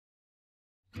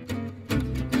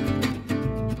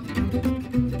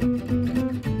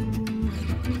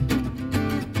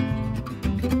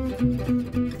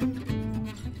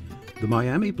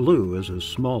Miami blue is a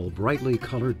small, brightly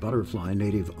colored butterfly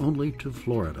native only to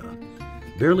Florida.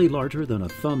 Barely larger than a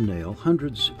thumbnail,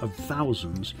 hundreds of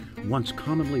thousands once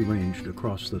commonly ranged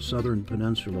across the southern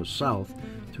peninsula south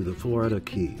to the Florida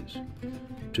Keys.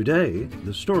 Today,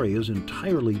 the story is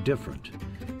entirely different.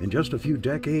 In just a few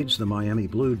decades, the Miami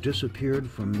blue disappeared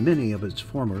from many of its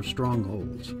former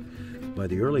strongholds. By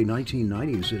the early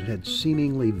 1990s, it had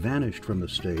seemingly vanished from the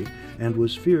state and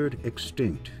was feared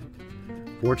extinct.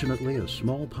 Fortunately, a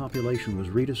small population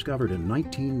was rediscovered in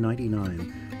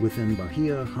 1999 within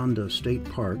Bahia Honda State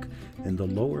Park in the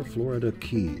lower Florida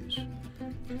Keys.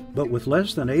 But with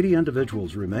less than 80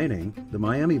 individuals remaining, the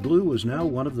Miami blue was now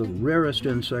one of the rarest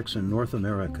insects in North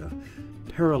America,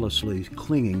 perilously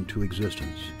clinging to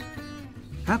existence.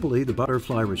 Happily, the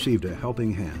butterfly received a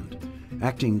helping hand.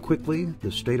 Acting quickly,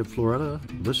 the state of Florida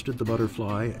listed the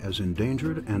butterfly as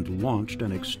endangered and launched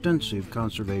an extensive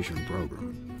conservation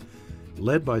program.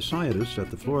 Led by scientists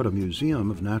at the Florida Museum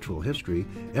of Natural History,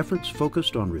 efforts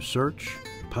focused on research,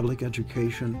 public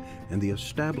education, and the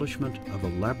establishment of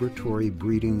a laboratory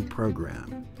breeding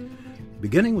program.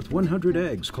 Beginning with 100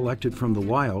 eggs collected from the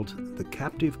wild, the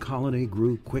captive colony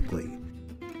grew quickly.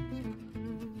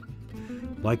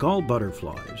 Like all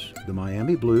butterflies, the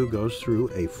Miami blue goes through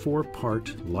a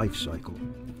 4-part life cycle.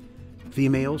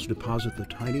 Females deposit the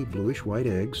tiny bluish-white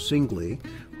eggs singly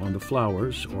on the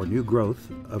flowers or new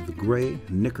growth of the gray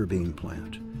knickerbean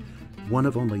plant, one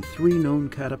of only 3 known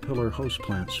caterpillar host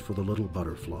plants for the little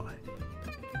butterfly.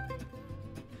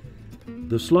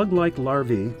 The slug-like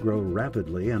larvae grow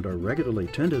rapidly and are regularly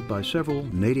tended by several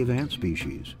native ant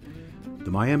species.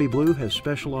 The Miami blue has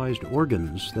specialized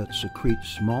organs that secrete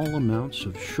small amounts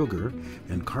of sugar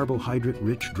and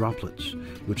carbohydrate-rich droplets,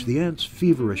 which the ants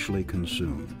feverishly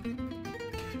consume.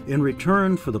 In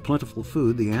return for the plentiful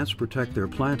food, the ants protect their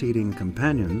plant-eating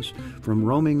companions from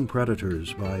roaming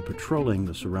predators by patrolling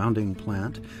the surrounding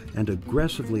plant and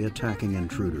aggressively attacking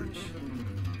intruders.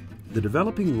 The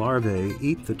developing larvae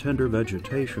eat the tender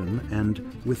vegetation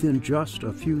and, within just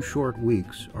a few short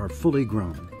weeks, are fully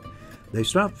grown. They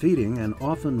stop feeding and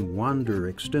often wander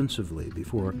extensively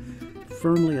before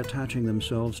firmly attaching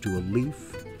themselves to a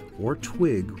leaf or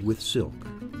twig with silk,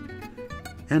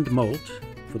 and molt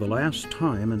for the last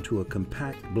time into a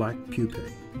compact black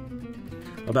pupae.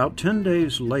 About 10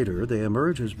 days later, they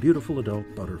emerge as beautiful adult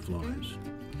butterflies.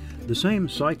 The same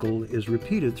cycle is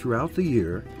repeated throughout the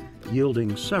year,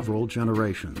 yielding several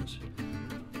generations.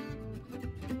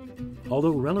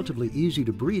 Although relatively easy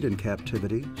to breed in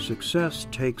captivity, success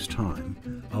takes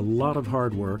time, a lot of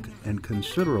hard work, and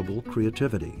considerable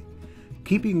creativity.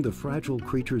 Keeping the fragile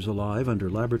creatures alive under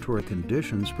laboratory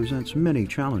conditions presents many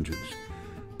challenges,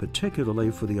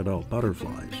 particularly for the adult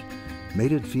butterflies.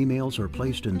 Mated females are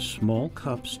placed in small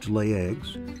cups to lay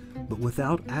eggs, but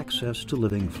without access to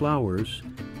living flowers,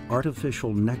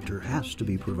 artificial nectar has to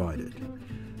be provided.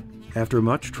 After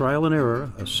much trial and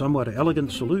error, a somewhat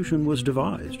elegant solution was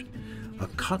devised. A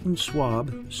cotton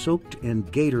swab soaked in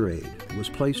Gatorade was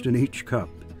placed in each cup.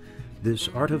 This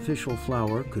artificial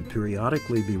flower could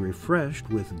periodically be refreshed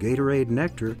with Gatorade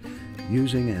nectar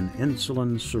using an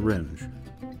insulin syringe.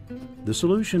 The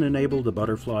solution enabled the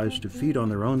butterflies to feed on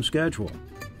their own schedule.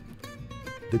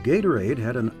 The Gatorade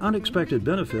had an unexpected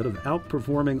benefit of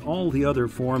outperforming all the other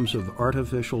forms of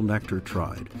artificial nectar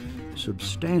tried,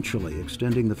 substantially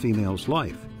extending the female's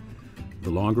life.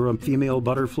 The longer a female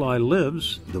butterfly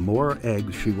lives, the more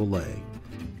eggs she will lay.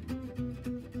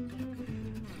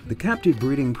 The captive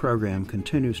breeding program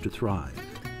continues to thrive.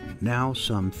 Now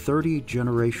some 30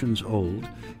 generations old,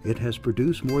 it has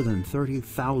produced more than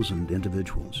 30,000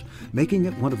 individuals, making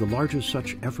it one of the largest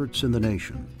such efforts in the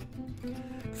nation.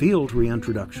 Field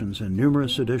reintroductions and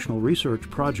numerous additional research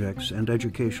projects and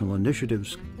educational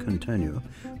initiatives continue,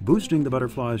 boosting the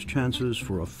butterfly's chances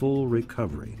for a full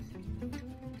recovery.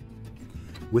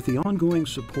 With the ongoing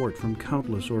support from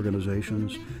countless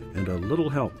organizations and a little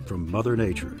help from Mother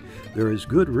Nature, there is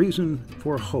good reason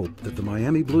for hope that the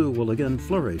Miami blue will again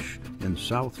flourish in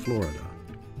South Florida.